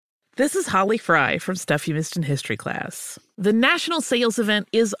This is Holly Fry from Stuff You Missed in History Class. The national sales event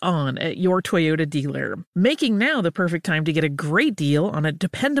is on at your Toyota dealer, making now the perfect time to get a great deal on a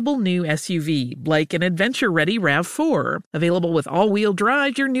dependable new SUV, like an adventure-ready RAV4. Available with all-wheel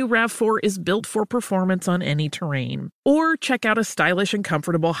drive, your new RAV4 is built for performance on any terrain. Or check out a stylish and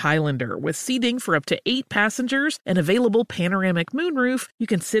comfortable Highlander with seating for up to 8 passengers and available panoramic moonroof. You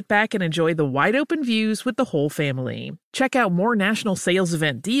can sit back and enjoy the wide-open views with the whole family. Check out more national sales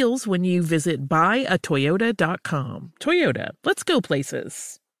event deals when you visit buyatoyota.com. Toyota, let's go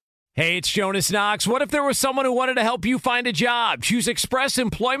places. Hey, it's Jonas Knox. What if there was someone who wanted to help you find a job? Choose Express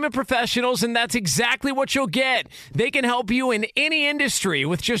Employment Professionals, and that's exactly what you'll get. They can help you in any industry.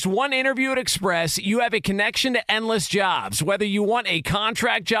 With just one interview at Express, you have a connection to endless jobs. Whether you want a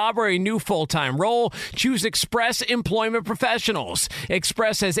contract job or a new full-time role, choose Express Employment Professionals.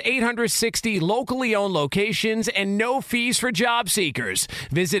 Express has 860 locally owned locations and no fees for job seekers.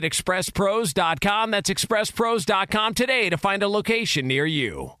 Visit expresspros.com. That's expresspros.com today to find a location near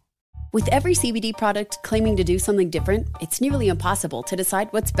you. With every CBD product claiming to do something different, it's nearly impossible to decide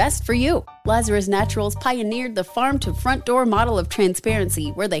what's best for you. Lazarus Naturals pioneered the farm-to-front-door model of transparency,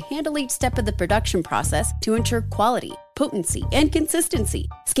 where they handle each step of the production process to ensure quality, potency, and consistency.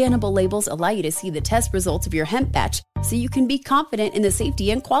 Scannable labels allow you to see the test results of your hemp batch, so you can be confident in the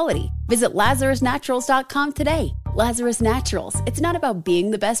safety and quality. Visit LazarusNaturals.com today. Lazarus Naturals. It's not about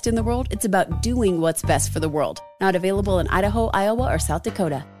being the best in the world, it's about doing what's best for the world. Not available in Idaho, Iowa, or South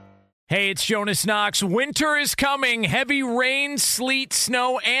Dakota. Hey, it's Jonas Knox. Winter is coming. Heavy rain, sleet,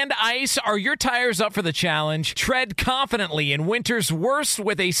 snow, and ice. Are your tires up for the challenge? Tread confidently in winter's worst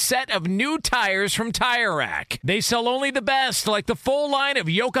with a set of new tires from Tire Rack. They sell only the best, like the full line of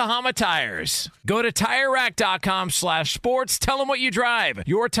Yokohama tires. Go to TireRack.com/sports. Tell them what you drive.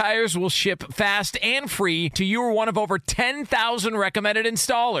 Your tires will ship fast and free to you or one of over 10,000 recommended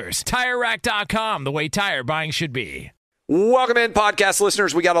installers. TireRack.com, the way tire buying should be. Welcome in, podcast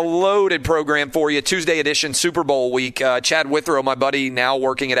listeners. We got a loaded program for you. Tuesday edition, Super Bowl week. Chad Withrow, my buddy, now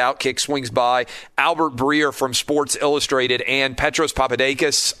working at Outkick, swings by. Albert Breer from Sports Illustrated and Petros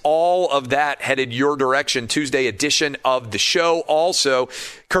Papadakis. All of that headed your direction. Tuesday edition of the show. Also,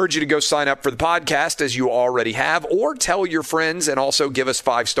 encourage you to go sign up for the podcast, as you already have, or tell your friends and also give us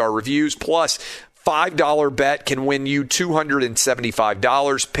 5-star reviews. Plus, $5 bet can win you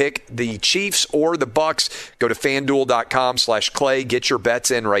 $275. Pick the Chiefs or the Bucks. Go to FanDuel.com/Clay. Get your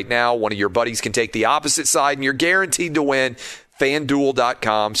bets in right now. One of your buddies can take the opposite side, and you're guaranteed to win.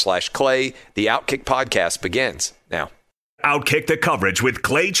 FanDuel.com/Clay. The Outkick podcast begins now. Outkick the coverage with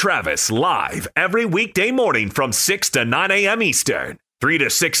Clay Travis live every weekday morning from 6 to 9 a.m. Eastern. 3 to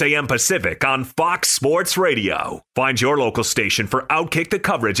 6 a.m. Pacific on Fox Sports Radio. Find your local station for Outkick the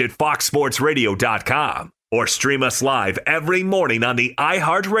coverage at foxsportsradio.com or stream us live every morning on the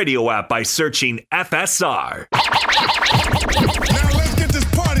iHeartRadio app by searching FSR. Now let's get this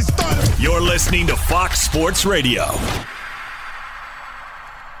party started. You're listening to Fox Sports Radio.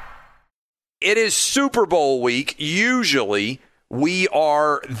 It is Super Bowl week. Usually we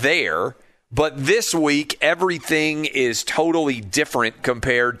are there. But this week, everything is totally different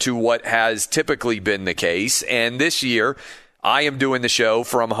compared to what has typically been the case. And this year, I am doing the show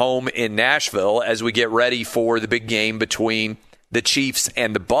from home in Nashville as we get ready for the big game between the Chiefs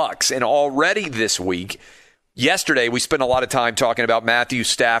and the Bucks. And already this week, yesterday, we spent a lot of time talking about Matthew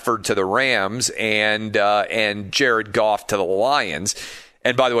Stafford to the Rams and Jared Goff to the Lions.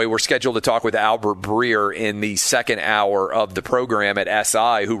 And by the way, we're scheduled to talk with Albert Breer in the second hour of the program at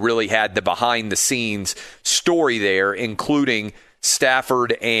SI, who really had the behind-the-scenes story there, including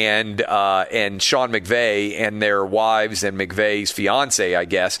Stafford and Sean McVay and their wives and McVay's fiance, I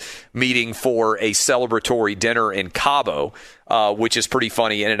guess, meeting for a celebratory dinner in Cabo, which is pretty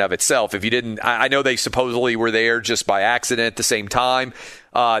funny in and of itself. If you didn't, I know they supposedly were there just by accident at the same time.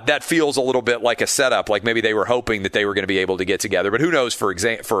 That feels a little bit like a setup, like maybe they were hoping that they were going to be able to get together, but who knows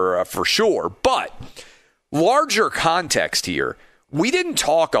for sure. But larger context here, we didn't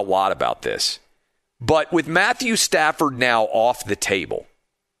talk a lot about this, but with Matthew Stafford now off the table,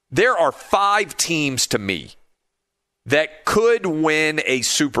 there are 5 teams to me that could win a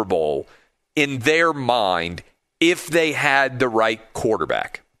Super Bowl in their mind if they had the right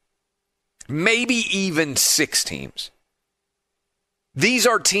quarterback. Maybe even 6 teams. These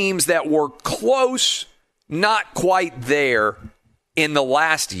are teams that were close, not quite there in the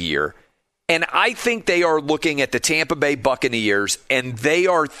last year. And I think they are looking at the Tampa Bay Buccaneers and they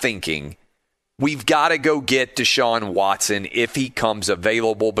are thinking, we've got to go get Deshaun Watson if he comes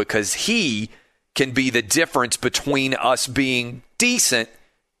available, because he can be the difference between us being decent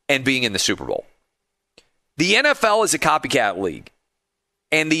and being in the Super Bowl. The NFL is a copycat league.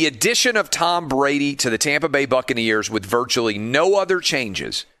 And the addition of Tom Brady to the Tampa Bay Buccaneers with virtually no other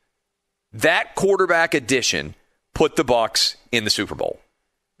changes, that quarterback addition put the Bucs in the Super Bowl.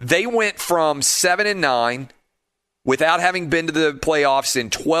 They went from 7-9 without having been to the playoffs in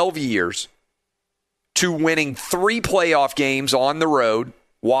 12 years to winning 3 playoff games on the road,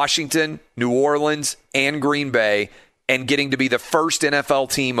 Washington, New Orleans, and Green Bay, and getting to be the first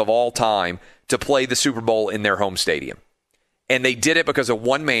NFL team of all time to play the Super Bowl in their home stadium. And they did it because of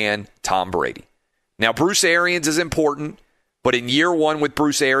one man, Tom Brady. Now, Bruce Arians is important, but in year one with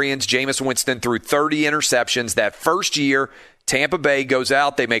Bruce Arians, Jameis Winston threw 30 interceptions. That first year, Tampa Bay goes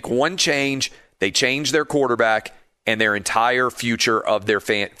out, they make one change, they change their quarterback, and their entire future of their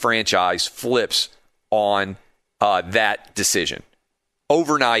franchise flips on that decision.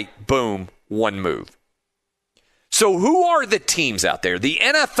 Overnight, boom, one move. So who are the teams out there? The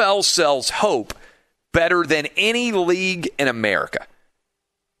NFL sells hope better than any league in America.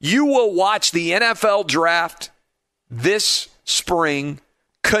 You will watch the NFL draft this spring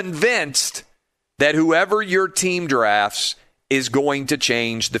convinced that whoever your team drafts is going to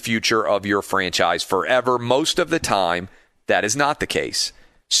change the future of your franchise forever. Most of the time, that is not the case.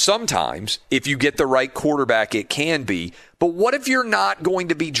 Sometimes, if you get the right quarterback, it can be. But what if you're not going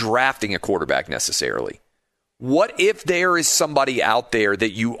to be drafting a quarterback necessarily? What if there is somebody out there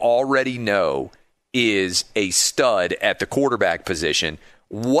that you already know is a stud at the quarterback position?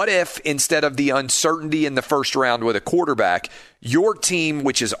 What if instead of the uncertainty in the first round with a quarterback, your team,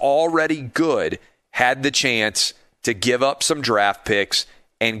 which is already good, had the chance to give up some draft picks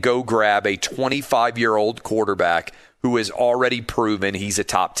and go grab a 25-year-old quarterback who has already proven he's a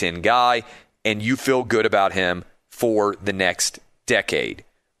top 10 guy, and you feel good about him for the next decade?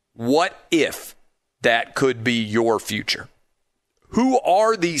 What if that could be your future? Who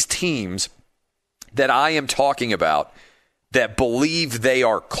are these teams that I am talking about that believe they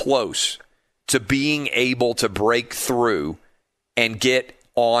are close to being able to break through and get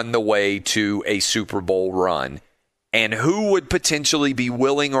on the way to a Super Bowl run? And who would potentially be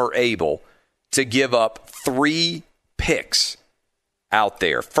willing or able to give up 3 picks out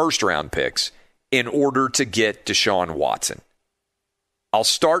there, first-round picks, in order to get Deshaun Watson? I'll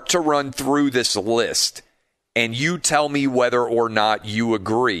start to run through this list, and you tell me whether or not you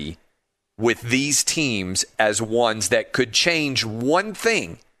agree with these teams as ones that could change one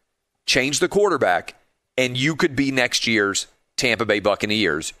thing, change the quarterback, and you could be next year's Tampa Bay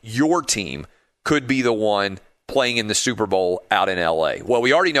Buccaneers. Your team could be the one playing in the Super Bowl out in L.A. Well,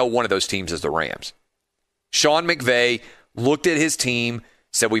 we already know one of those teams is the Rams. Sean McVay looked at his team,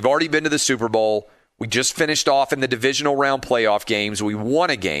 said, we've already been to the Super Bowl. We just finished off in the divisional round playoff games. We won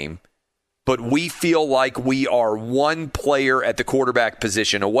a game, but we feel like we are one player at the quarterback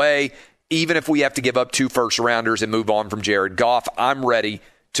position away. Even if we have to give up 2 first-rounders and move on from Jared Goff, I'm ready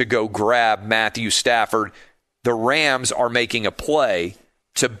to go grab Matthew Stafford. The Rams are making a play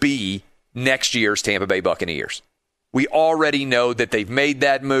to be next year's Tampa Bay Buccaneers. We already know that they've made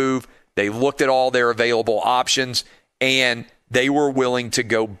that move. They looked at all their available options, and they were willing to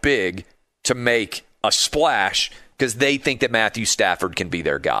go big to make a splash because they think that Matthew Stafford can be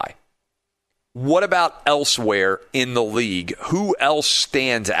their guy. What about elsewhere in the league? Who else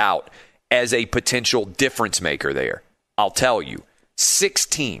stands out as a potential difference maker there? I'll tell you, 6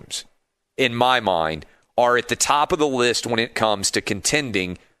 teams, in my mind, are at the top of the list when it comes to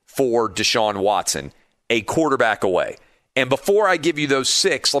contending for Deshaun Watson, a quarterback away. And before I give you those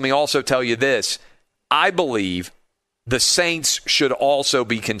 6, let me also tell you this. I believe the Saints should also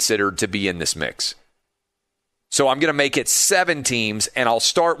be considered to be in this mix. So I'm going to make it 7 teams, and I'll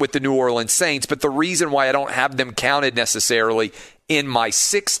start with the New Orleans Saints. But the reason why I don't have them counted necessarily in my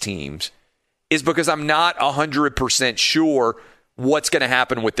 6 teams is because I'm not 100% sure what's going to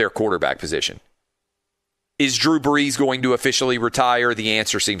happen with their quarterback position. Is Drew Brees going to officially retire? The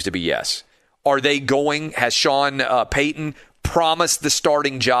answer seems to be yes. Are they going? Has Sean Payton promised the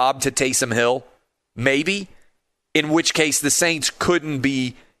starting job to Taysom Hill? Maybe. In which case the Saints couldn't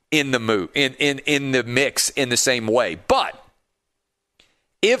be in the mix in the same way. But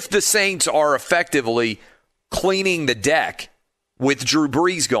if the Saints are effectively cleaning the deck with Drew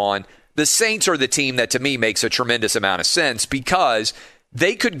Brees gone, the Saints are the team that to me makes a tremendous amount of sense because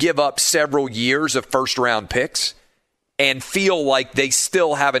they could give up several years of first-round picks and feel like they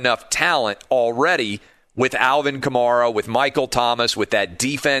still have enough talent already with Alvin Kamara, with Michael Thomas, with that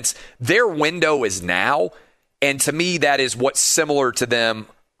defense. Their window is now, and to me that is what's similar to them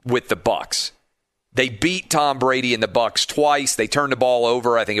with the Bucs. They beat Tom Brady and the Bucs twice. They turned the ball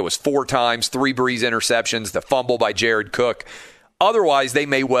over, I think it was 4 times, 3 Brees interceptions, the fumble by Jared Cook. Otherwise, they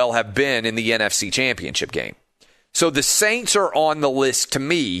may well have been in the NFC Championship game. So the Saints are on the list to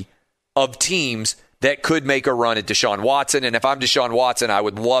me of teams that could make a run at Deshaun Watson. And if I'm Deshaun Watson, I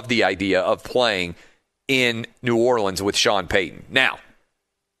would love the idea of playing in New Orleans with Sean Payton. Now,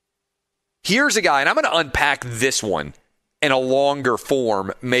 here's a guy, and I'm going to unpack this one in a longer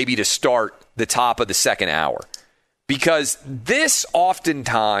form, maybe to start the top of the second hour. Because this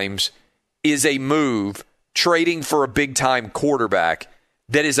oftentimes is a move, trading for a big-time quarterback,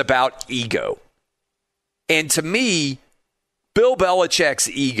 that is about ego. And to me, Bill Belichick's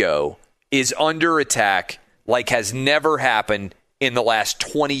ego is under attack like has never happened in the last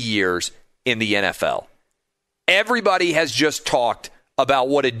 20 years in the NFL. Everybody has just talked about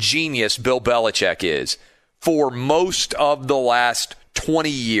what a genius Bill Belichick is for most of the last 20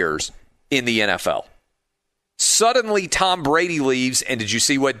 years in the NFL. Suddenly, Tom Brady leaves, and did you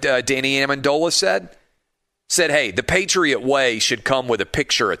see what Danny Amendola said? Said, hey, the Patriot way should come with a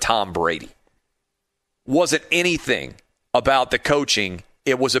picture of Tom Brady. Wasn't anything about the coaching.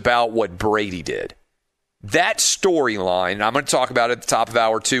 It was about what Brady did. That storyline, and I'm going to talk about it at the top of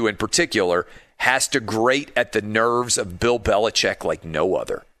hour 2 in particular, has to grate at the nerves of Bill Belichick like no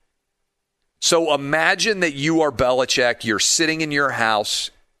other. So imagine that you are Belichick. You're sitting in your house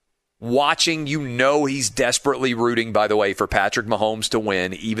watching. You know he's desperately rooting, by the way, for Patrick Mahomes to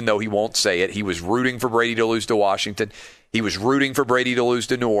win, even though he won't say it. He was rooting for Brady to lose to Washington. He was rooting for Brady to lose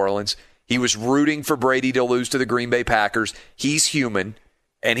to New Orleans. He was rooting for Brady to lose to the Green Bay Packers. He's human,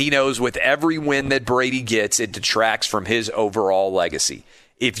 and he knows with every win that Brady gets, it detracts from his overall legacy.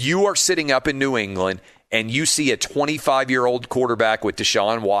 If you are sitting up in New England and you see a 25-year-old quarterback with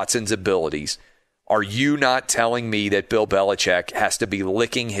Deshaun Watson's abilities, are you not telling me that Bill Belichick has to be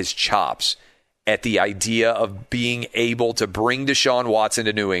licking his chops at the idea of being able to bring Deshaun Watson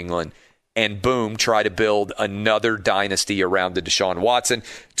to New England and, boom, try to build another dynasty around the Deshaun Watson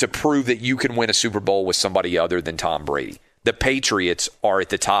to prove that you can win a Super Bowl with somebody other than Tom Brady? The Patriots are at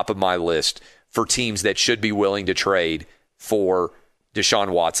the top of my list for teams that should be willing to trade for Deshaun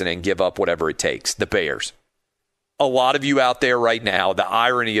Watson and give up whatever it takes. The Bears. A lot of you out there right now, the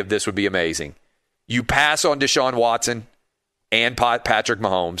irony of this would be amazing. You pass on Deshaun Watson and Patrick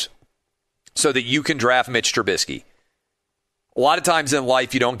Mahomes so that you can draft Mitch Trubisky. A lot of times in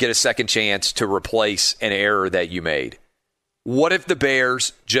life, you don't get a second chance to replace an error that you made. What if the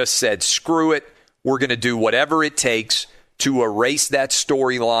Bears just said, screw it, we're going to do whatever it takes to erase that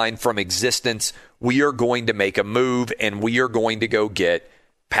storyline from existence? We are going to make a move, and we are going to go get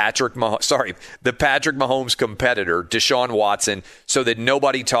the Patrick Mahomes competitor, Deshaun Watson, so that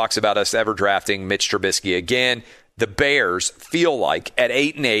nobody talks about us ever drafting Mitch Trubisky again. The Bears feel like at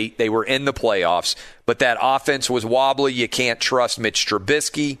 8-8, they were in the playoffs, but that offense was wobbly. You can't trust Mitch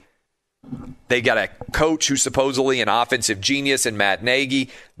Trubisky. They got a coach who's supposedly an offensive genius in Matt Nagy.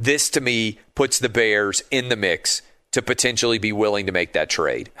 This, to me, puts the Bears in the mix to potentially be willing to make that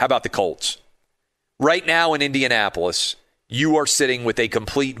trade. How about the Colts? Right now in Indianapolis, you are sitting with a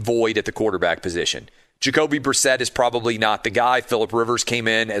complete void at the quarterback position. Jacoby Brissett is probably not the guy. Phillip Rivers came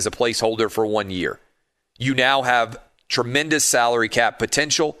in as a placeholder for 1 year. You now have tremendous salary cap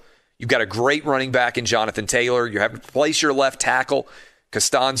potential. You've got a great running back in Jonathan Taylor. You have to replace your left tackle,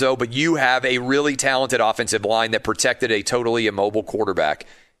 Costanzo, but you have a really talented offensive line that protected a totally immobile quarterback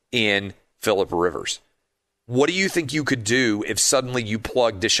in Phillip Rivers. What do you think you could do if suddenly you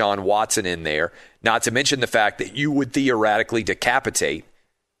plug Deshaun Watson in there? Not to mention the fact that you would theoretically decapitate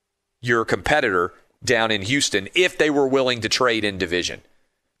your competitor down in Houston if they were willing to trade in division.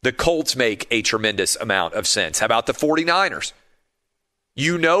 The Colts make a tremendous amount of sense. How about the 49ers?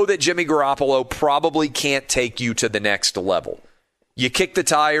 You know that Jimmy Garoppolo probably can't take you to the next level. You kick the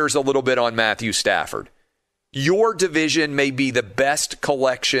tires a little bit on Matthew Stafford. Your division may be the best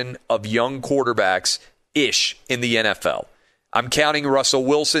collection of young quarterbacks-ish in the NFL. I'm counting Russell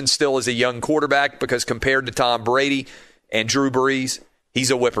Wilson still as a young quarterback because compared to Tom Brady and Drew Brees,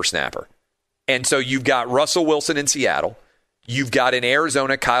 he's a whippersnapper. And so you've got Russell Wilson in Seattle. You've got in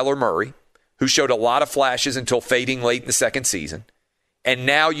Arizona Kyler Murray, who showed a lot of flashes until fading late in the second season. And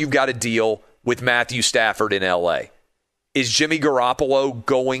now you've got to deal with Matthew Stafford in L.A. Is Jimmy Garoppolo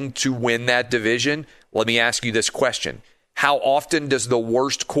going to win that division? Let me ask you this question. How often does the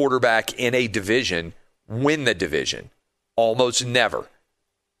worst quarterback in a division win the division? Almost never.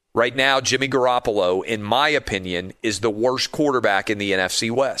 Right now, Jimmy Garoppolo, in my opinion, is the worst quarterback in the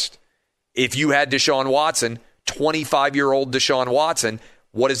NFC West. If you had Deshaun Watson, 25-year-old Deshaun Watson,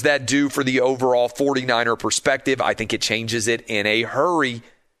 what does that do for the overall 49er perspective? I think it changes it in a hurry.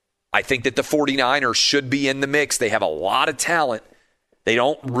 I think that the 49ers should be in the mix. They have a lot of talent. They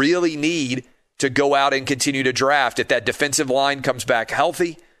don't really need to go out and continue to draft. If that defensive line comes back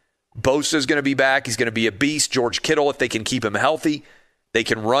healthy, Bosa's going to be back. He's going to be a beast. George Kittle, if they can keep him healthy, they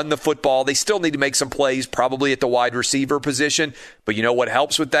can run the football. They still need to make some plays, probably at the wide receiver position. But you know what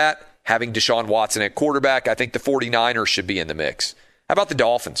helps with that? Having Deshaun Watson at quarterback. I think the 49ers should be in the mix. How about the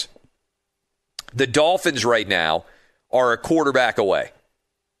Dolphins? The Dolphins right now are a quarterback away.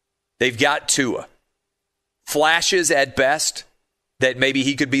 They've got Tua. Flashes at best that maybe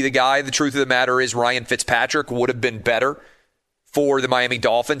he could be the guy. The truth of the matter is Ryan Fitzpatrick would have been better for the Miami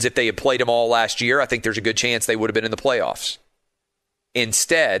Dolphins if they had played him all last year. I think there's a good chance they would have been in the playoffs.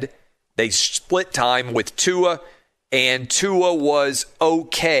 Instead, they split time with Tua, and Tua was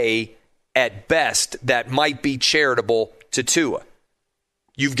okay at best. That might be charitable to Tua.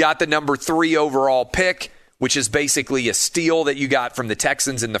 You've got the number 3 overall pick, which is basically a steal that you got from the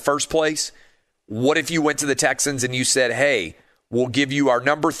Texans in the first place. What if you went to the Texans and you said, hey, we'll give you our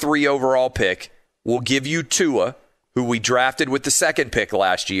number 3 overall pick, we'll give you Tua, who we drafted with the second pick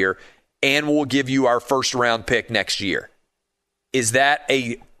last year, and we'll give you our first-round pick next year? Is that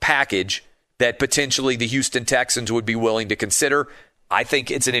a package that potentially the Houston Texans would be willing to consider? I think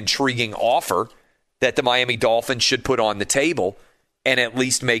it's an intriguing offer that the Miami Dolphins should put on the table and at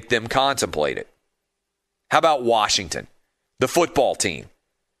least make them contemplate it. How about Washington, the football team?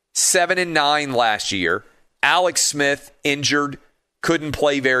 7-9 last year. Alex Smith injured, couldn't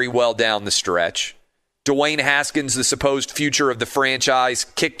play very well down the stretch. Dwayne Haskins, the supposed future of the franchise,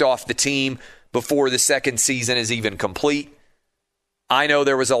 kicked off the team before the second season is even complete. I know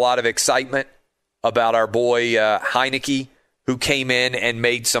there was a lot of excitement about our boy Heineke, who came in and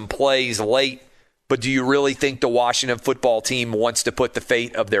made some plays late. But do you really think the Washington football team wants to put the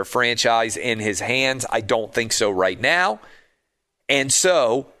fate of their franchise in his hands? I don't think so right now. And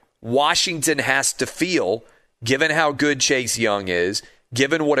so Washington has to feel, given how good Chase Young is,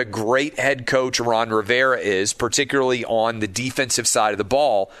 given what a great head coach Ron Rivera is, particularly on the defensive side of the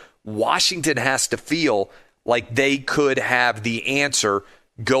ball, Washington has to feel like they could have the answer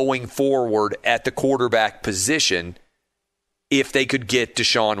going forward at the quarterback position if they could get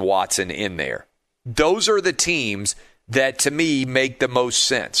Deshaun Watson in there. Those are the teams that, to me, make the most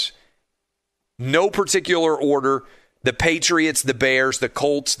sense. No particular order. The Patriots, the Bears, the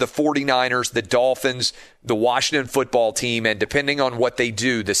Colts, the 49ers, the Dolphins, the Washington football team, and depending on what they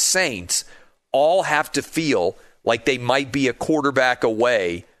do, the Saints all have to feel like they might be a quarterback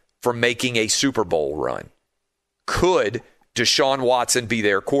away from making a Super Bowl run. Could Deshaun Watson be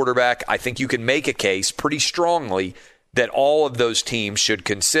their quarterback? I think you can make a case pretty strongly that all of those teams should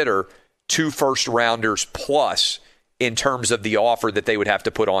consider 2 first-rounders plus in terms of the offer that they would have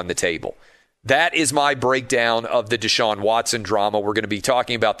to put on the table. That is my breakdown of the Deshaun Watson drama. We're going to be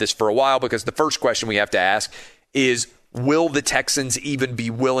talking about this for a while because the first question we have to ask is, will the Texans even be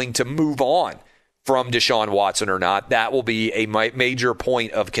willing to move on from Deshaun Watson or not? That will be a major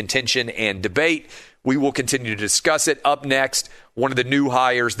point of contention and debate. We will continue to discuss it. Up next, one of the new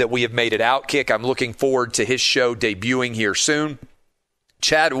hires that we have made at Outkick. I'm looking forward to his show debuting here soon.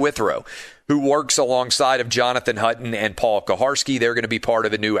 Chad Withrow, who works alongside of Jonathan Hutton and Paul Kaharski. They're going to be part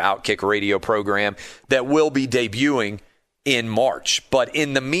of a new Outkick radio program that will be debuting in March. But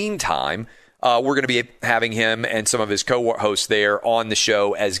in the meantime, we're going to be having him and some of his co-hosts there on the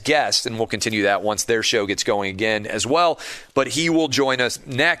show as guests, and we'll continue that once their show gets going again as well. But he will join us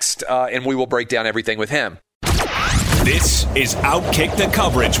next, and we will break down everything with him. This is Outkick the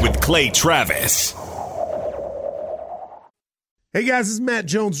Coverage with Clay Travis. Hey guys, this is Matt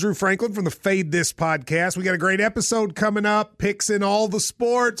Jones, Drew Franklin from the Fade This podcast. We got a great episode coming up, picks in all the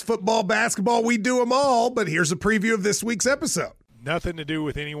sports, football, basketball, we do them all, but here's a preview of this week's episode. Nothing to do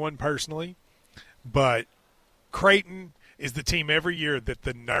with anyone personally, but Creighton is the team every year that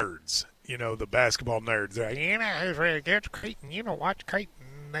the nerds, the basketball nerds, they're like, it's Creighton, watch Creighton.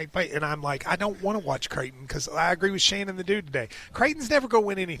 They play, and I'm like, I don't want to watch Creighton because I agree with Shannon the dude today. Creighton's never going to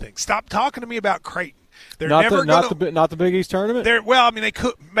win anything. Stop talking to me about Creighton. They're not the Big East tournament. They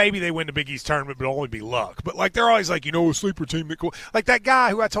could, maybe they win the Big East tournament, but it'll only be luck. But they're always like, a sleeper team that cool. Like that guy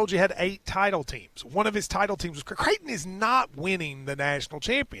who I told you had 8 title teams. One of his title teams was Creighton is not winning the national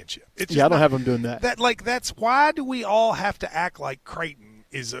championship. I don't have them doing that. That's why do we all have to act like Creighton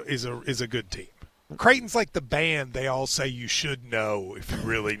is a good team? Creighton's like the band they all say you should know if you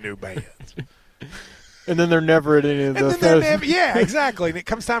really knew bands. And then they're never at any of those. Yeah, exactly. And it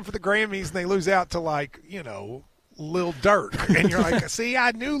comes time for the Grammys, and they lose out to, Lil Durk. And you're like, see,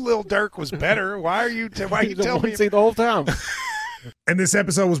 I knew Lil Durk was better. Why are you telling me? The whole time. And this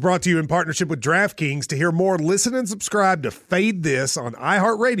episode was brought to you in partnership with DraftKings. To hear more, listen and subscribe to Fade This on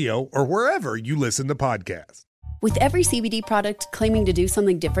iHeartRadio or wherever you listen to podcasts. With every CBD product claiming to do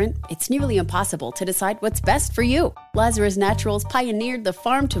something different, it's nearly impossible to decide what's best for you. Lazarus Naturals pioneered the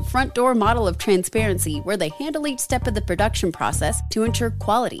farm-to-front-door model of transparency, where they handle each step of the production process to ensure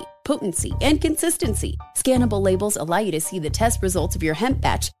quality, potency, and consistency. Scannable labels allow you to see the test results of your hemp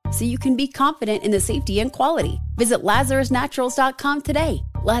batch, so you can be confident in the safety and quality. Visit LazarusNaturals.com today.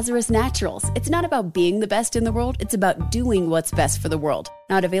 Lazarus Naturals. It's not about being the best in the world, it's about doing what's best for the world.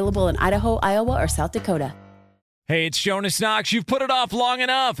 Not available in Idaho, Iowa, or South Dakota. Hey, it's Jonas Knox. You've put it off long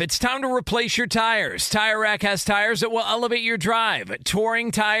enough. It's time to replace your tires. Tire Rack has tires that will elevate your drive.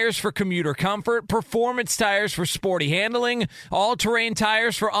 Touring tires for commuter comfort, performance tires for sporty handling, all-terrain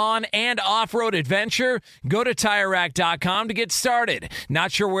tires for on- and off-road adventure. Go to TireRack.com to get started.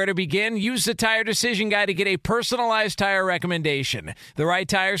 Not sure where to begin? Use the Tire Decision Guide to get a personalized tire recommendation. The right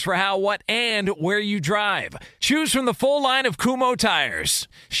tires for how, what, and where you drive. Choose from the full line of Kumho tires.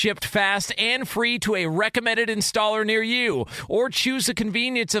 Shipped fast and free to a recommended installer near you, or choose the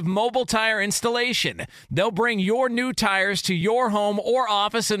convenience of mobile tire installation. They'll bring your new tires to your home or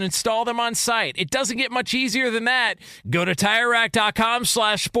office and install them on site. It doesn't get much easier than that. Go to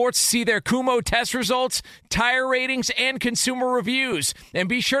TireRack.com/sports to see their Kumho test results, tire ratings, and consumer reviews. And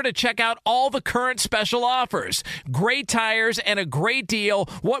be sure to check out all the current special offers. Great tires and a great deal.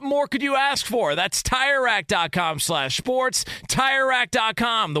 What more could you ask for? That's TireRack.com/sports.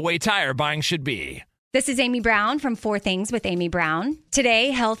 TireRack.com, the way tire buying should be. This is Amy Brown from 4 Things with Amy Brown.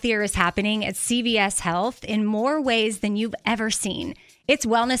 Today, healthier is happening at CVS Health in more ways than you've ever seen. It's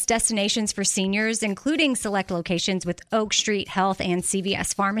wellness destinations for seniors, including select locations with Oak Street Health and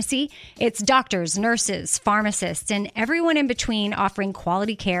CVS Pharmacy. It's doctors, nurses, pharmacists, and everyone in between offering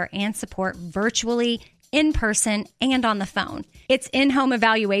quality care and support virtually, in person, and on the phone. It's in-home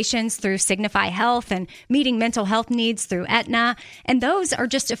evaluations through Signify Health and meeting mental health needs through Aetna. And those are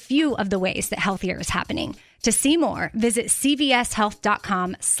just a few of the ways that healthier is happening. To see more, visit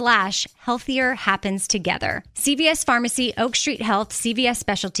cvshealth.com/healthier happens together. CVS Pharmacy, Oak Street Health, CVS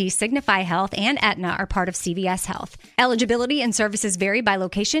Specialty, Signify Health, and Aetna are part of CVS Health. Eligibility and services vary by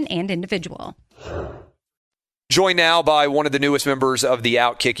location and individual. Joined now by one of the newest members of the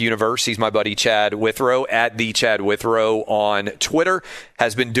Outkick universe. He's my buddy Chad Withrow, at the Chad Withrow on Twitter.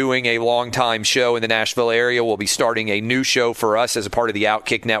 Has been doing a long-time show in the Nashville area. Will be starting a new show for us as a part of the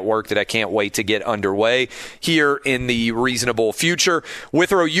Outkick network that I can't wait to get underway here in the reasonable future.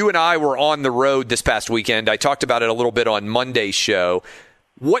 Withrow, you and I were on the road this past weekend. I talked about it a little bit on Monday's show.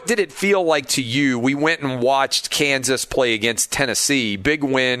 What did it feel like to you? We went and watched Kansas play against Tennessee. Big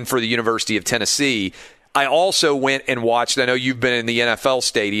win for the University of Tennessee. I also went and watched, I know you've been in the NFL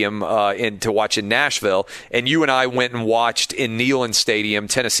stadium to watch in Nashville, and you and I went and watched in Neyland Stadium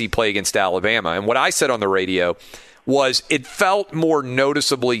Tennessee play against Alabama. And what I said on the radio was it felt more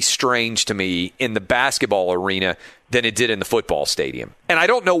noticeably strange to me in the basketball arena than it did in the football stadium. And I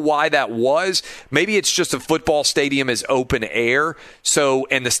don't know why that was. Maybe it's just a football stadium is open air,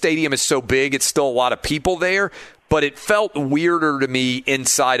 and the stadium is so big, it's still a lot of people there. But it felt weirder to me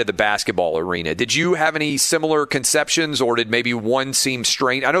inside of the basketball arena. Did you have any similar conceptions, or did maybe one seem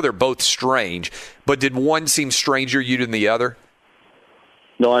strange? I know they're both strange, but did one seem stranger to you than the other?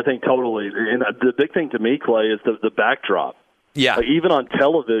 No, I think totally. And the big thing to me, Clay, is the backdrop. Yeah. Like even on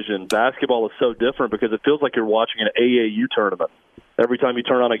television, basketball is so different because it feels like you're watching an AAU tournament. Every time you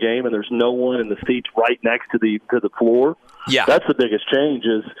turn on a game and there's no one in the seats right next to the floor. Yeah. That's the biggest change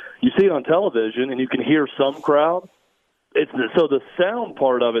is you see it on television and you can hear some crowd. So the sound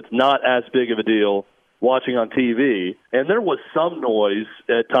part of it's not as big of a deal watching on TV. And there was some noise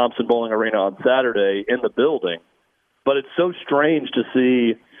at Thompson Bowling Arena on Saturday in the building. But it's so strange to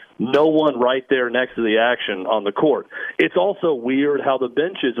see no one right there next to the action on the court. It's also weird how the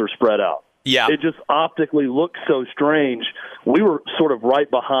benches are spread out. Yeah. It just optically looks so strange. We were sort of right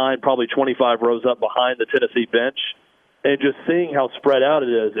behind, probably 25 rows up behind the Tennessee bench, and just seeing how spread out it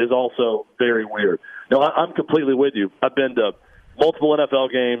is also very weird. No, I'm completely with you. I've been to multiple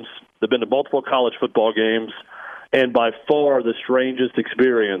NFL games. I've been to multiple college football games, and by far the strangest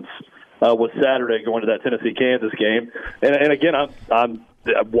experience was Saturday going to that Tennessee-Kansas game. And again, I'm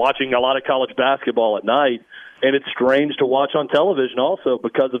watching a lot of college basketball at night, and it's strange to watch on television also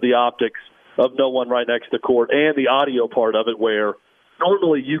because of the optics of no one right next to the court and the audio part of it where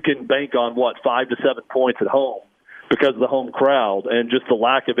normally you can bank on, 5 to 7 points at home because of the home crowd, and just the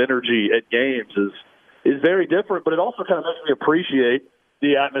lack of energy at games is very different, but it also kind of makes me appreciate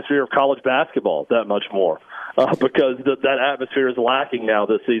the atmosphere of college basketball that much more because that atmosphere is lacking now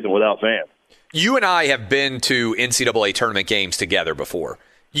this season without fans. You and I have been to NCAA tournament games together before.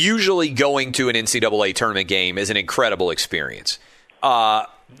 Usually going to an NCAA tournament game is an incredible experience.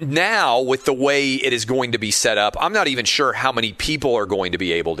 now, with the way it is going to be set up, I'm not even sure how many people are going to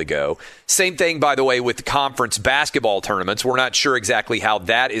be able to go. Same thing, by the way, with the conference basketball tournaments. We're not sure exactly how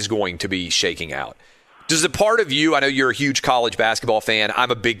that is going to be shaking out. Does a part of you, I know you're a huge college basketball fan.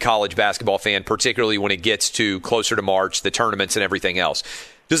 I'm a big college basketball fan, particularly when it gets to closer to March, the tournaments and everything else.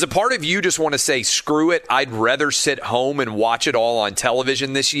 Does a part of you just want to say, screw it, I'd rather sit home and watch it all on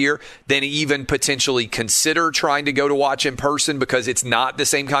television this year than even potentially consider trying to go to watch in person because it's not the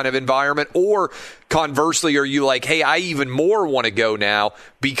same kind of environment? Or conversely, are you like, hey, I even more want to go now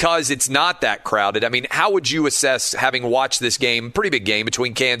because it's not that crowded? I mean, how would you assess, having watched this game, pretty big game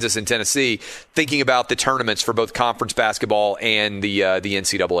between Kansas and Tennessee, thinking about the tournaments for both conference basketball and the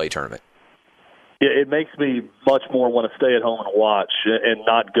NCAA tournament? Yeah, it makes me much more want to stay at home and watch and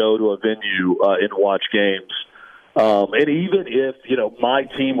not go to a venue and watch games. And even if, my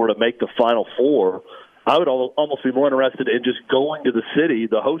team were to make the Final Four, I would almost be more interested in just going to the city,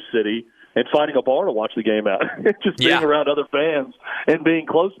 the host city, and finding a bar to watch the game at. Just being around other fans and being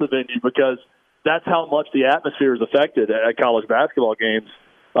close to the venue, because that's how much the atmosphere is affected at college basketball games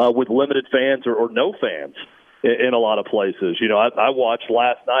with limited fans or no fans. In a lot of places. I watched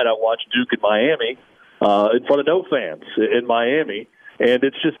last night, I watched Duke in Miami in front of no fans in Miami, and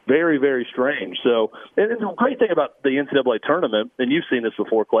it's just very, very strange. So, and the great thing about the NCAA tournament, and you've seen this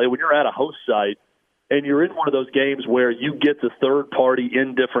before, Clay, when you're at a host site and you're in one of those games where you get the third-party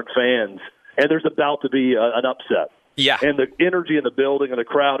indifferent fans, and there's about to be an upset. Yeah. And the energy in the building and the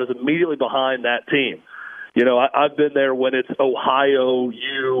crowd is immediately behind that team. I've been there when it's Ohio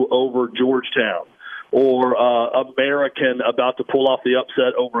U over Georgetown, or American about to pull off the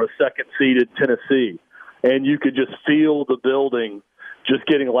upset over a second-seeded Tennessee. And you could just feel the building just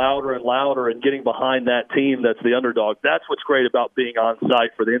getting louder and louder and getting behind that team that's the underdog. That's what's great about being on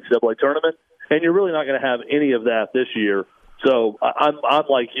site for the NCAA tournament, and you're really not going to have any of that this year. So I'm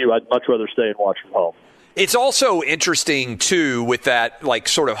like you. I'd much rather stay and watch from home. It's also interesting, too, with that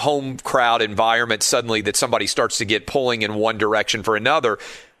sort of home crowd environment suddenly that somebody starts to get pulling in one direction for another.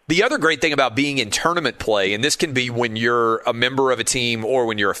 The other great thing about being in tournament play, and this can be when you're a member of a team or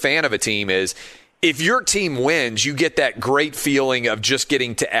when you're a fan of a team, is if your team wins, you get that great feeling of just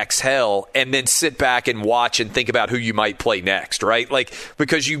getting to exhale and then sit back and watch and think about who you might play next, right?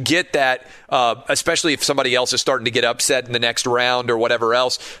 Because you get that, especially if somebody else is starting to get upset in the next round or whatever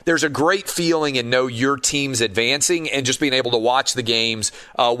else, there's a great feeling and know your team's advancing, and just being able to watch the games,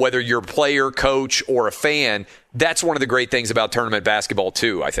 whether you're a player, coach, or a fan. That's one of the great things about tournament basketball,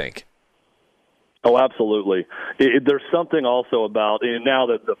 too, I think. Oh, absolutely. There's something also about, and now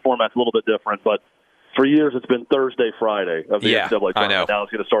that the format's a little bit different, but for years it's been Thursday, Friday of the NCAA tournament. I know. Now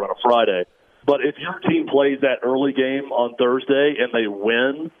it's going to start on a Friday. But if your team plays that early game on Thursday and they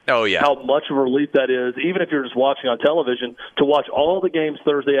win, how much of a relief that is, even if you're just watching on television, to watch all the games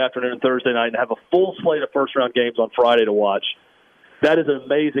Thursday afternoon and Thursday night and have a full slate of first-round games on Friday to watch. That is an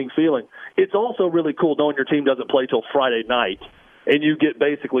amazing feeling. It's also really cool knowing your team doesn't play till Friday night, and you get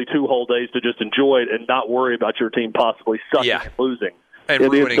basically 2 whole days to just enjoy it and not worry about your team possibly sucking and losing. And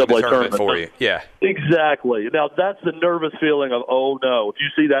ruining the tournament for you. Yeah. Exactly. Now, that's the nervous feeling of, oh, no. If you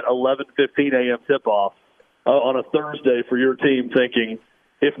see that 11:15 a.m. tip-off on a Thursday for your team, thinking,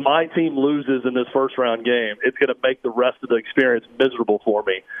 if my team loses in this first-round game, it's going to make the rest of the experience miserable for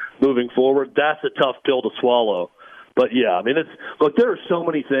me moving forward, that's a tough pill to swallow. But, yeah, I mean, there are so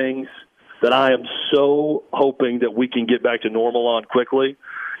many things that I am so hoping that we can get back to normal on quickly.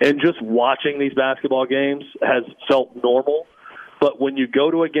 And just watching these basketball games has felt normal. But when you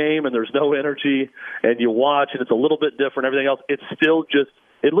go to a game and there's no energy and you watch and it's a little bit different, everything else, it's still just,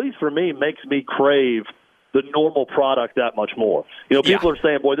 at least for me, makes me crave the normal product that much more. People are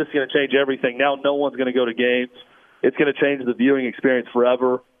saying, boy, this is going to change everything. Now no one's going to go to games. It's going to change the viewing experience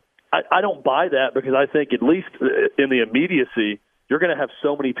forever. I don't buy that, because I think at least in the immediacy, you're going to have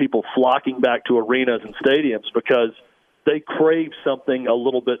so many people flocking back to arenas and stadiums because they crave something a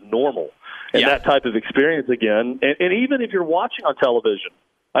little bit normal and that type of experience again. And even if you're watching on television,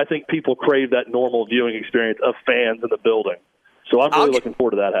 I think people crave that normal viewing experience of fans in the building. So I'm really looking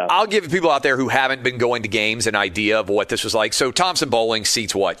forward to that happening. I'll give people out there who haven't been going to games an idea of what this was like. So Thompson Bowling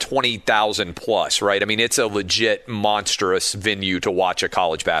seats, 20,000 plus, right? I mean, it's a legit monstrous venue to watch a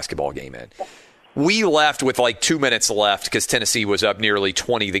college basketball game in. We left with 2 minutes left because Tennessee was up nearly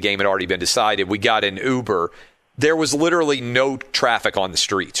 20. The game had already been decided. We got an Uber. There was literally no traffic on the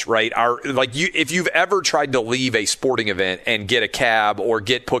streets, right? If you've ever tried to leave a sporting event and get a cab or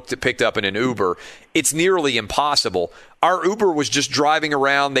get picked up in an Uber, it's nearly impossible. Our Uber was just driving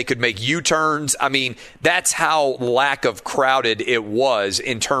around. They could make U-turns. I mean, that's how lack of crowded it was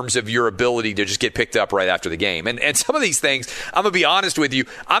in terms of your ability to just get picked up right after the game. And some of these things, I'm going to be honest with you,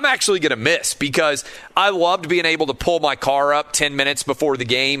 I'm actually going to miss because I loved being able to pull my car up 10 minutes before the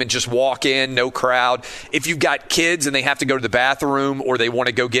game and just walk in, no crowd. If you've got kids and they have to go to the bathroom or they want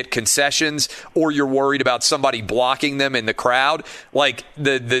to go get concessions or you're worried about somebody blocking them in the crowd, like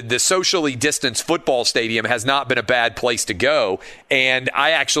the socially distanced football stadium has not been a bad place to go, and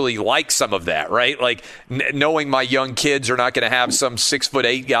I actually like some of that, right? Like knowing my young kids are not going to have some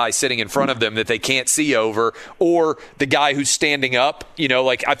 6'8" guy sitting in front of them that they can't see over, or the guy who's standing up.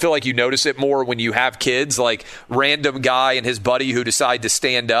 Like I feel like you notice it more when you have kids, like random guy and his buddy who decide to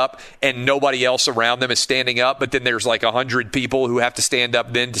stand up and nobody else around them is standing up, but then there's like 100 people who have to stand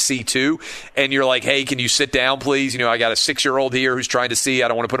up then to see too, and you're like, hey, can you sit down please? I got a 6-year-old here who's trying to see. I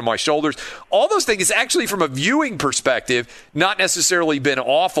don't want to put him on my shoulders. All those things, actually from a viewing perspective, not necessarily been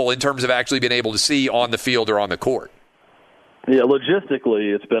awful in terms of actually being able to see on the field or on the court. Yeah,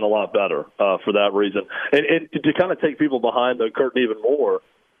 logistically, it's been a lot better for that reason. And to kind of take people behind the curtain even more,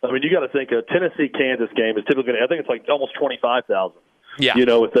 I mean, you got to think a Tennessee-Kansas game is typically, I think it's like almost 25,000. Yeah.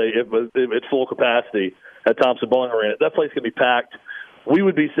 It's full capacity at Thompson-Boling Arena. That place can be packed. We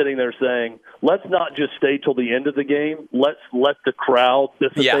would be sitting there saying, let's not just stay till the end of the game. Let's let the crowd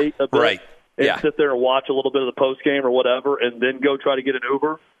dissipate a bit. Right. And sit there and watch a little bit of the post game or whatever, and then go try to get an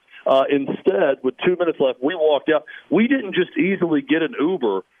Uber. Instead, with 2 minutes left, we walked out. We didn't just easily get an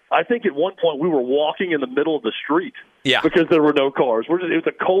Uber. I think at one point we were walking in the middle of the street because there were no cars. It was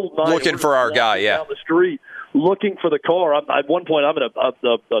a cold night. Looking for our guy, down the street, looking for the car. At one point, I'm in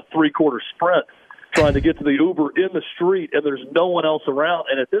a three-quarter sprint trying to get to the Uber in the street, and there's no one else around.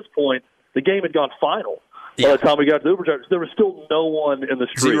 And at this point, the game had gone final. By the time we got to the Uber drivers, there was still no one in the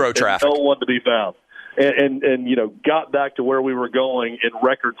street. Zero traffic. No one to be found. And got back to where we were going in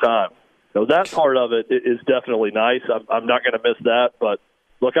record time. That part of it is definitely nice. I'm not going to miss that. But,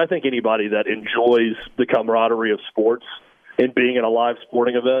 look, I think anybody that enjoys the camaraderie of sports and being in a live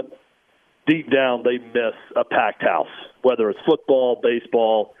sporting event, deep down they miss a packed house, whether it's football,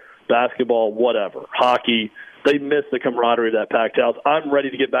 baseball, basketball, whatever, hockey. They miss the camaraderie of that packed house. I'm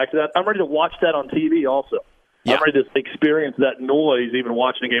ready to get back to that. I'm ready to watch that on TV also. Yeah. I'm ready to experience that noise even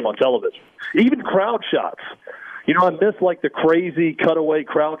watching a game on television. Even crowd shots. I miss like the crazy cutaway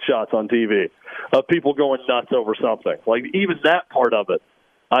crowd shots on TV of people going nuts over something. Like even that part of it,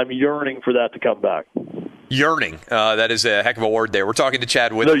 I'm yearning for that to come back. Yearning. That is a heck of a word there. We're talking to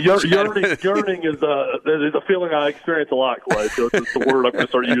Chad Withrow. Yearning is a feeling I experience a lot, Clay, so it's the word I'm going to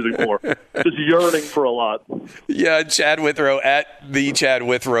start using more. Just yearning for a lot. Yeah, Chad Withrow at the Chad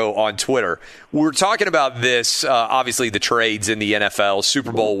Withrow on Twitter. We're talking about this, obviously the trades in the NFL,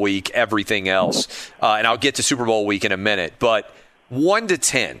 Super Bowl week, everything else. And I'll get to Super Bowl week in a minute. But 1 to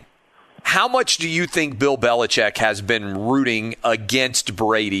 10. How much do you think Bill Belichick has been rooting against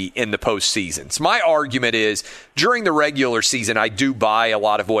Brady in the postseason? So my argument is during the regular season, I do buy a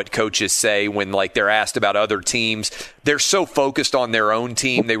lot of what coaches say when they're asked about other teams. They're so focused on their own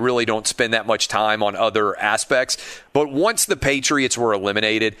team, they really don't spend that much time on other aspects. But once the Patriots were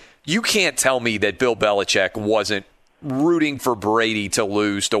eliminated, you can't tell me that Bill Belichick wasn't rooting for Brady to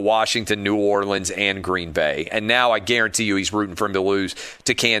lose to Washington, New Orleans, and Green Bay. And now I guarantee you he's rooting for him to lose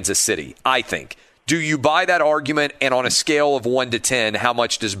to Kansas City, I think. Do you buy that argument? And on a scale of 1 to 10, how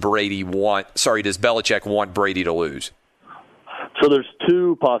much does Belichick want Brady to lose? So there's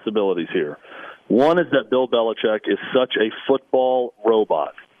two possibilities here. One is that Bill Belichick is such a football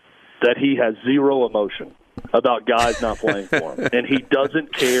robot that he has zero emotion about guys not playing for him, and he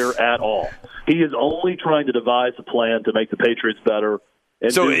doesn't care at all. He is only trying to devise a plan to make the Patriots better.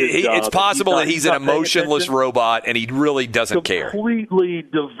 So it's possible that he's an emotionless robot, and he really doesn't care. Completely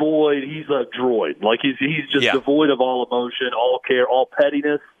devoid. He's a droid. Like he's just devoid of all emotion, all care, all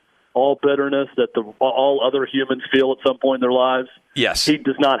pettiness, all bitterness that all other humans feel at some point in their lives. Yes, he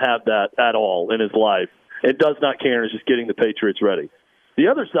does not have that at all in his life, and does not care. And is just getting the Patriots ready. The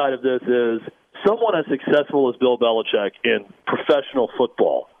other side of this is someone as successful as Bill Belichick in professional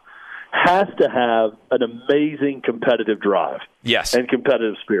football has to have an amazing competitive drive and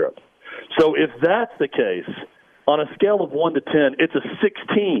competitive spirit. So if that's the case, on a scale of 1 to 10, it's a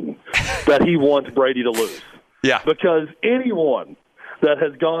 16 that he wants Brady to lose. Yeah. Because anyone that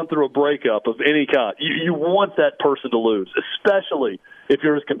has gone through a breakup of any kind, you want that person to lose, especially if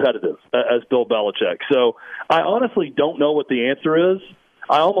you're as competitive as Bill Belichick. So I honestly don't know what the answer is.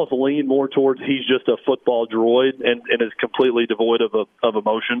 I almost lean more towards he's just a football droid and is completely devoid of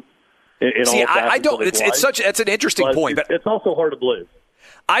emotion. See, I don't. It's an interesting point, but it's also hard to believe.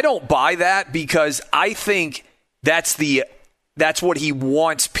 I don't buy that because I think that's what he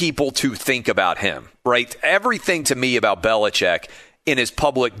wants people to think about him, right? Everything to me about Belichick in his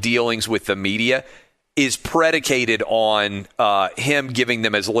public dealings with the media is predicated on him giving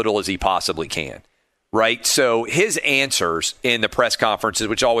them as little as he possibly can, right? So his answers in the press conferences,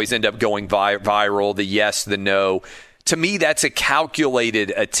 which always end up going viral, the yes, the no, to me, that's a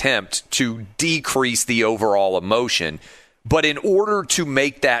calculated attempt to decrease the overall emotion. But in order to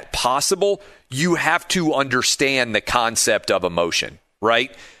make that possible, you have to understand the concept of emotion,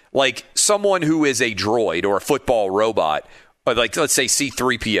 right? Like someone who is a droid or a football robot, or like let's say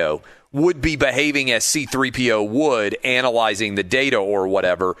C-3PO, would be behaving as C-3PO would, analyzing the data or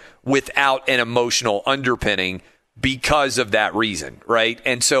whatever, without an emotional underpinning because of that reason, right?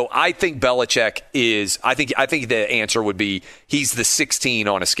 And so I think Belichick is, I think the answer would be he's the 16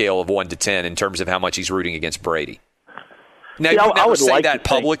 on a scale of 1 to 10 in terms of how much he's rooting against Brady. Now, he would never say that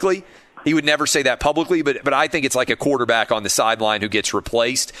publicly. He would never say that publicly, but I think it's like a quarterback on the sideline who gets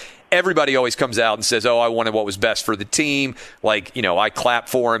replaced. Everybody always comes out and says, I wanted what was best for the team. Like, I clapped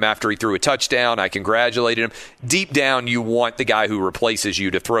for him after he threw a touchdown. I congratulated him. Deep down, you want the guy who replaces you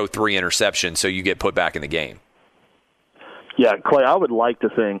to throw 3 interceptions so you get put back in the game. Yeah, Clay, I would like to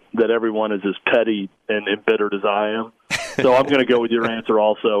think that everyone is as petty and embittered as I am. So I'm going to go with your answer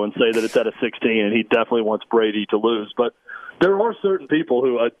also and say that it's at a 16, and he definitely wants Brady to lose. But there are certain people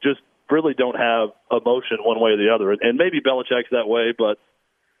who just really don't have emotion one way or the other. And maybe Belichick's that way, but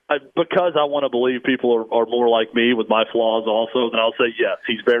because I want to believe people are more like me with my flaws also, then I'll say yes,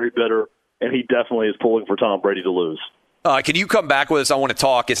 he's very bitter, and he definitely is pulling for Tom Brady to lose. Can you come back with us? I want to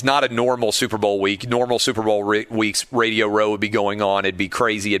talk. It's not a normal Super Bowl week. Normal Super Bowl weeks, Radio Row would be going on. It'd be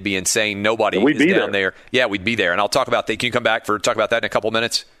crazy. It'd be insane. Nobody is down there. Yeah, we'd be there. And I'll talk about that. Can you come back talk about that in a couple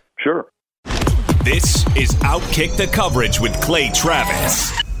minutes? Sure. This is Outkick the Coverage with Clay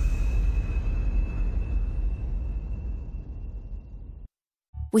Travis.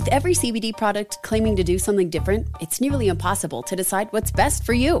 With every CBD product claiming to do something different, it's nearly impossible to decide what's best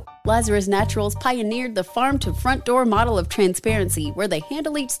for you. Lazarus Naturals pioneered the farm-to-front-door model of transparency, where they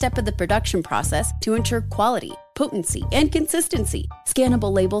handle each step of the production process to ensure quality, potency, and consistency.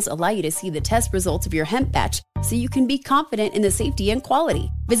 Scannable labels allow you to see the test results of your hemp batch, so you can be confident in the safety and quality.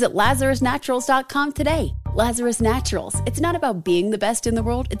 Visit LazarusNaturals.com today. Lazarus Naturals. It's not about being the best in the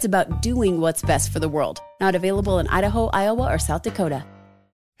world, it's about doing what's best for the world. Not available in Idaho, Iowa, or South Dakota.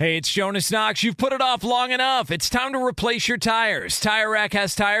 Hey, it's Jonas Knox. You've put it off long enough. It's time to replace your tires. Tire Rack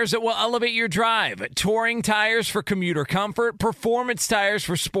has tires that will elevate your drive. Touring tires for commuter comfort, performance tires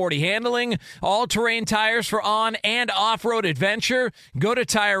for sporty handling, all-terrain tires for on- and off-road adventure. Go to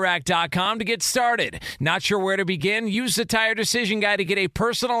TireRack.com to get started. Not sure where to begin? Use the Tire Decision Guide to get a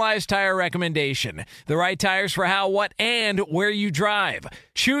personalized tire recommendation. The right tires for how, what, and where you drive.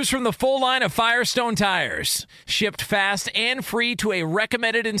 Choose from the full line of Firestone tires. Shipped fast and free to a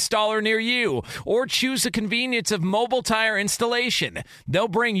recommended installer near you, or choose the convenience of mobile tire installation. They'll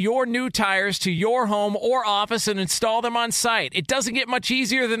bring your new tires to your home or office and install them on site. It doesn't get much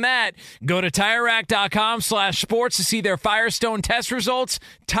easier than that. Go to TireRack.com/sports to see their Firestone test results,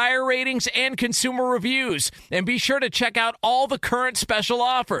 tire ratings, and consumer reviews. And be sure to check out all the current special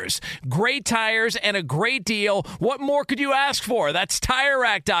offers. Great tires and a great deal. What more could you ask for? That's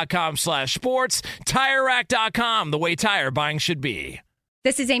TireRack.com/sports. TireRack.com, the way tire buying should be.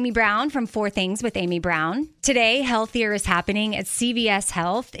 This is Amy Brown from 4 Things with Amy Brown. Today, healthier is happening at CVS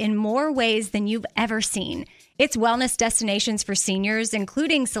Health in more ways than you've ever seen. It's wellness destinations for seniors,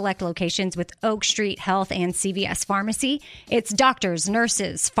 including select locations with Oak Street Health and CVS Pharmacy. It's doctors,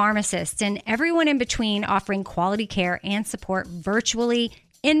 nurses, pharmacists, and everyone in between offering quality care and support virtually,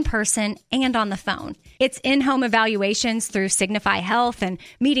 in person, and on the phone. It's in-home evaluations through Signify Health and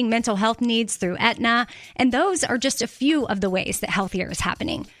meeting mental health needs through Aetna. And those are just a few of the ways that healthier is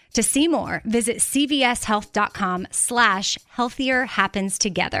happening. To see more, visit cvshealth.com/healthier happens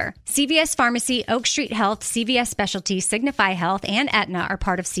together. CVS Pharmacy, Oak Street Health, CVS Specialty, Signify Health, and Aetna are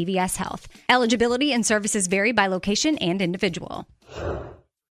part of CVS Health. Eligibility and services vary by location and individual.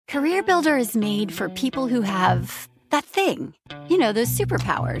 CareerBuilder is made for people who have that thing. You know, those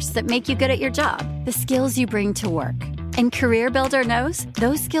superpowers that make you good at your job, the skills you bring to work. And CareerBuilder knows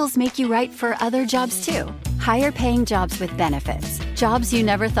those skills make you right for other jobs too. Higher paying jobs with benefits, jobs you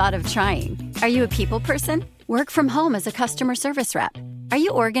never thought of trying. Are you a people person? Work from home as a customer service rep. Are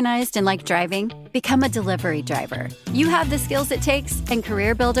you organized and like driving? Become a delivery driver. You have the skills it takes, and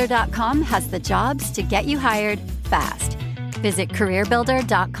CareerBuilder.com has the jobs to get you hired fast. Visit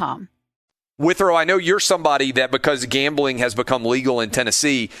CareerBuilder.com. Withrow, I know you're somebody that, because gambling has become legal in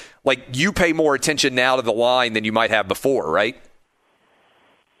Tennessee, like you pay more attention now to the line than you might have before, right?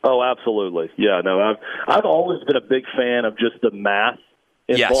 Oh, absolutely. Yeah, no, I've always been a big fan of just the math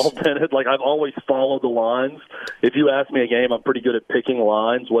involved in it. Like, I've always followed the lines. If you ask me a game, I'm pretty good at picking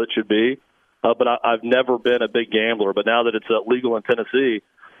lines, what it should be. But I've never been a big gambler. But now that it's legal in Tennessee,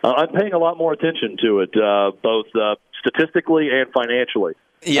 I'm paying a lot more attention to it, both statistically and financially.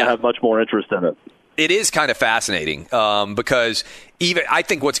 Yeah. I have much more interest in it. It is kind of fascinating because even I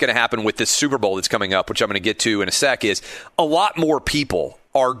think what's going to happen with this Super Bowl that's coming up, which I'm going to get to in a sec, is a lot more people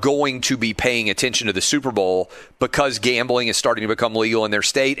are going to be paying attention to the Super Bowl because gambling is starting to become legal in their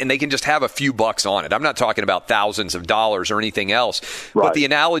state, and they can just have a few bucks on it. I'm not talking about thousands of dollars or anything else. Right. But the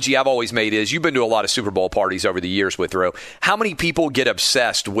analogy I've always made is, you've been to a lot of Super Bowl parties over the years, Withrow. How many people get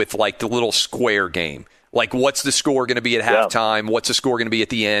obsessed with, like, the little square game? Like, what's the score going to be at halftime? What's the score going to be at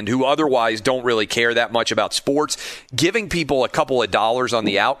the end? Who otherwise don't really care that much about sports. Giving people a couple of dollars on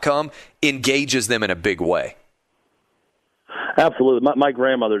the outcome engages them in a big way. Absolutely. My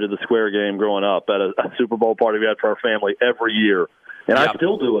grandmother did the square game growing up at a Super Bowl party we had for our family every year. And I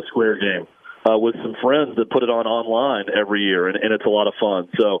still do a square game with some friends that put it online every year, and it's a lot of fun.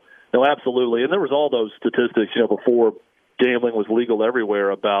 So, no, absolutely. And there was all those statistics, before gambling was legal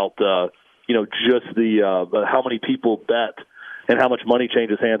everywhere about just the how many people bet and how much money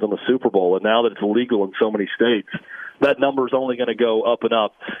changes hands on the Super Bowl. And now that it's legal in so many states, that number is only going to go up and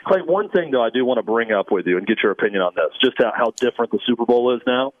up. Clay, one thing, though, I do want to bring up with you and get your opinion on this, just how different the Super Bowl is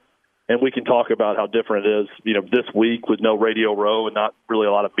now. And we can talk about how different it is, this week with no Radio Row and not really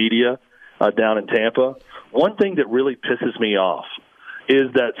a lot of media down in Tampa. One thing that really pisses me off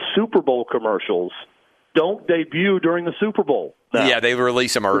is that Super Bowl commercials don't debut during the Super Bowl now. Yeah, they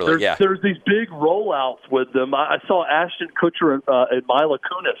release them early. There's these big rollouts with them. I saw Ashton Kutcher and Mila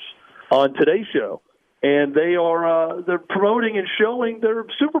Kunis on Today's Show, and they're promoting and showing their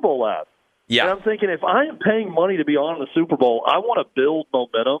Super Bowl ad. Yeah. And I'm thinking, if I am paying money to be on the Super Bowl, I want to build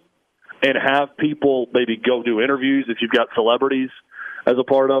momentum and have people maybe go do interviews if you've got celebrities as a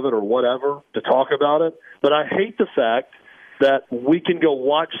part of it or whatever to talk about it. But I hate the fact that we can go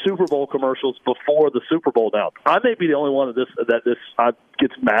watch Super Bowl commercials before the Super Bowl now. I may be the only one that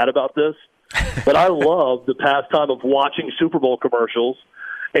gets mad about this, but I love the pastime of watching Super Bowl commercials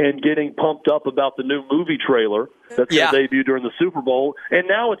and getting pumped up about the new movie trailer that's going to debut during the Super Bowl, and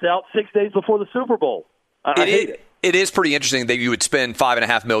now it's out 6 days before the Super Bowl. I hate it. It is pretty interesting that you would spend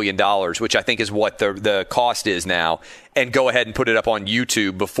 $5.5 million, which I think is what the cost is now, and go ahead and put it up on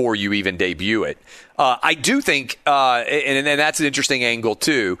YouTube before you even debut it. I do think, and that's an interesting angle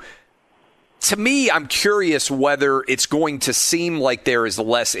too. To me, I'm curious whether it's going to seem like there is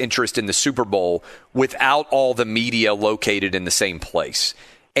less interest in the Super Bowl without all the media located in the same place.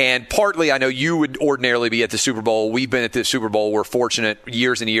 And partly, I know you would ordinarily be at the Super Bowl. We've been at the Super Bowl. We're fortunate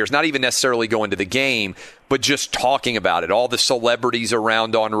years and years, not even necessarily going to the game, but just talking about it. All the celebrities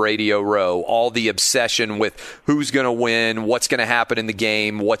around on Radio Row, all the obsession with who's going to win, what's going to happen in the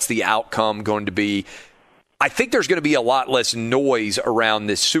game, what's the outcome going to be. I think there's going to be a lot less noise around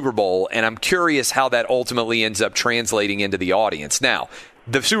this Super Bowl, and I'm curious how that ultimately ends up translating into the audience. Now,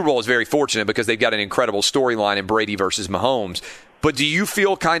 the Super Bowl is very fortunate because they've got an incredible storyline in Brady versus Mahomes. But do you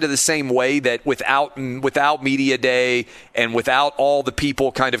feel kind of the same way that without Media Day and without all the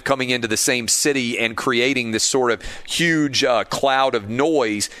people kind of coming into the same city and creating this sort of huge cloud of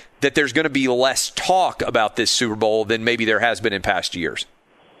noise, that there's going to be less talk about this Super Bowl than maybe there has been in past years?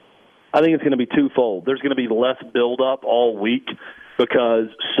 I think it's going to be twofold. There's going to be less build-up all week because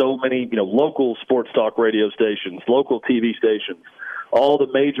so many local sports talk radio stations, local TV stations, all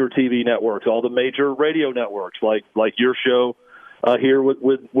the major TV networks, all the major radio networks like your show, here with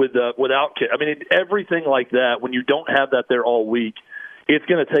Outkick. I mean, everything like that, when you don't have that there all week, it's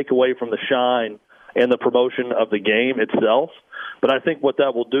going to take away from the shine and the promotion of the game itself. But I think what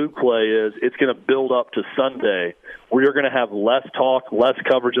that will do, Clay, is it's going to build up to Sunday where you're going to have less talk, less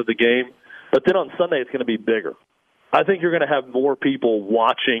coverage of the game. But then on Sunday, it's going to be bigger. I think you're going to have more people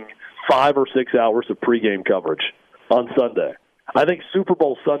watching 5 or 6 hours of pregame coverage on Sunday. I think Super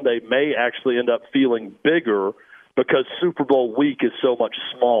Bowl Sunday may actually end up feeling bigger because Super Bowl week is so much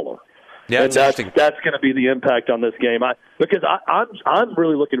smaller. Yeah, and that's going to be the impact on this game. I'm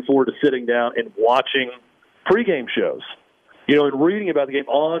really looking forward to sitting down and watching pregame shows, and reading about the game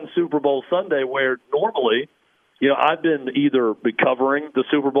on Super Bowl Sunday, where normally, I've been either covering the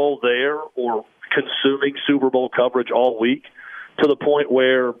Super Bowl there or consuming Super Bowl coverage all week to the point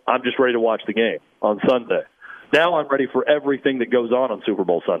where I'm just ready to watch the game on Sunday. Now I'm ready for everything that goes on Super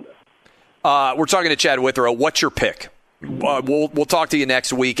Bowl Sunday. We're talking to Chad Withrow. What's your pick? We'll talk to you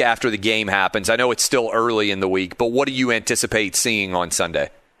next week after the game happens. I know it's still early in the week, but what do you anticipate seeing on Sunday?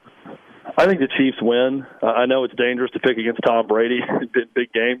 I think the Chiefs win. I know it's dangerous to pick against Tom Brady in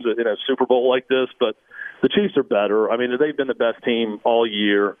big games in a Super Bowl like this, but the Chiefs are better. I mean, they've been the best team all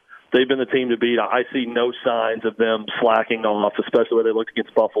year. They've been the team to beat. I see no signs of them slacking off, especially when they looked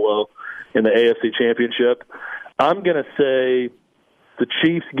against Buffalo in the AFC Championship. I'm going to say the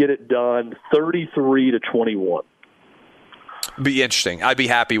Chiefs get it done 33-21. Be interesting. I'd be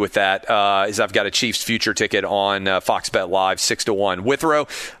happy with that, as I've got a Chiefs future ticket on Fox Bet Live 6-1. Withrow,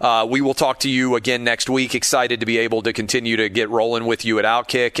 we will talk to you again next week. Excited to be able to continue to get rolling with you at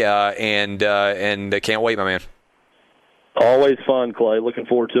Outkick, and can't wait, my man. Always fun, Clay. Looking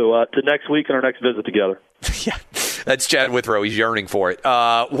forward to next week and our next visit together. Yeah. That's Chad Withrow. He's yearning for it.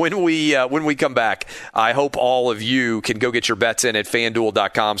 When we come back, I hope all of you can go get your bets in at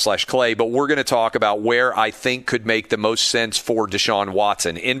FanDuel.com/Clay. But we're going to talk about where I think could make the most sense for Deshaun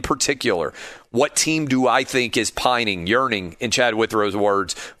Watson. In particular, what team do I think is pining, yearning, in Chad Withrow's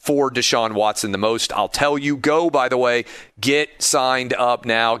words, for Deshaun Watson the most? I'll tell you. Go, by the way, get signed up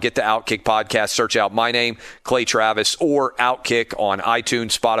now. Get the Outkick podcast. Search out my name, Clay Travis, or Outkick on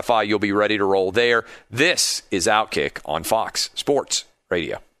iTunes, Spotify. You'll be ready to roll there. This is Outkick on Fox Sports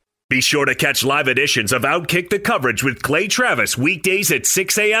Radio. Be sure to catch live editions of Outkick the Coverage with Clay Travis weekdays at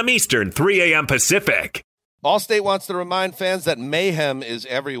 6 a.m. Eastern, 3 a.m. Pacific. Allstate wants to remind fans that mayhem is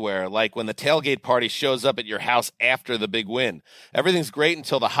everywhere, like when the tailgate party shows up at your house after the big win. Everything's great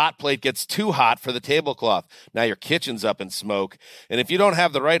until the hot plate gets too hot for the tablecloth. Now your kitchen's up in smoke. And if you don't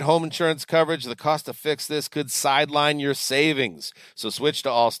have the right home insurance coverage, the cost to fix this could sideline your savings. So switch to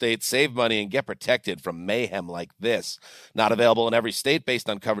Allstate, save money, and get protected from mayhem like this. Not available in every state based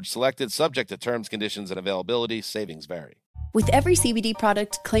on coverage selected, subject to terms, conditions, and availability. Savings vary. With every CBD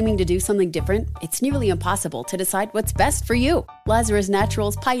product claiming to do something different, it's nearly impossible to decide what's best for you. Lazarus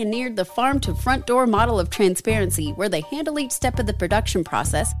Naturals pioneered the farm-to-front-door model of transparency, where they handle each step of the production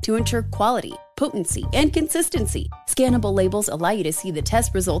process to ensure quality, potency, and consistency. Scannable labels allow you to see the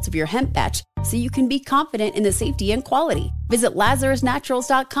test results of your hemp batch, so you can be confident in the safety and quality. Visit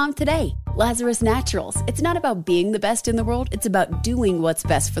LazarusNaturals.com today. Lazarus Naturals. It's not about being the best in the world, it's about doing what's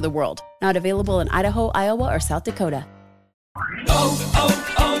best for the world. Not available in Idaho, Iowa, or South Dakota.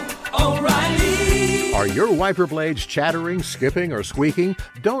 O'Reilly. Are your wiper blades chattering, skipping, or squeaking?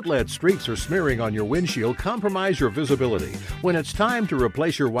 Don't let streaks or smearing on your windshield compromise your visibility. When it's time to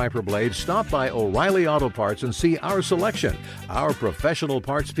replace your wiper blades, stop by O'Reilly Auto Parts and see our selection. Our professional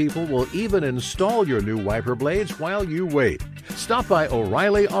parts people will even install your new wiper blades while you wait. Stop by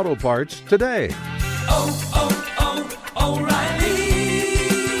O'Reilly Auto Parts today. O'Reilly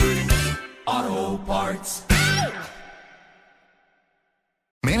Auto Parts.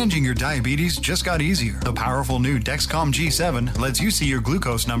 Managing your diabetes just got easier. The powerful new Dexcom G7 lets you see your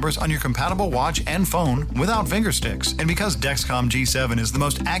glucose numbers on your compatible watch and phone without finger sticks. And because Dexcom G7 is the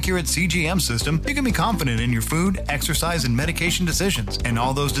most accurate CGM system, you can be confident in your food, exercise, and medication decisions. And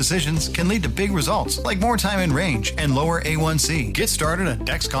all those decisions can lead to big results, like more time in range and lower A1C. Get started at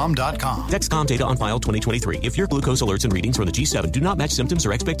Dexcom.com. Dexcom data on file 2023. If your glucose alerts and readings from the G7 do not match symptoms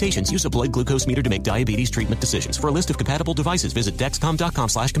or expectations, use a blood glucose meter to make diabetes treatment decisions. For a list of compatible devices, visit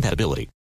Dexcom.com/compatibility.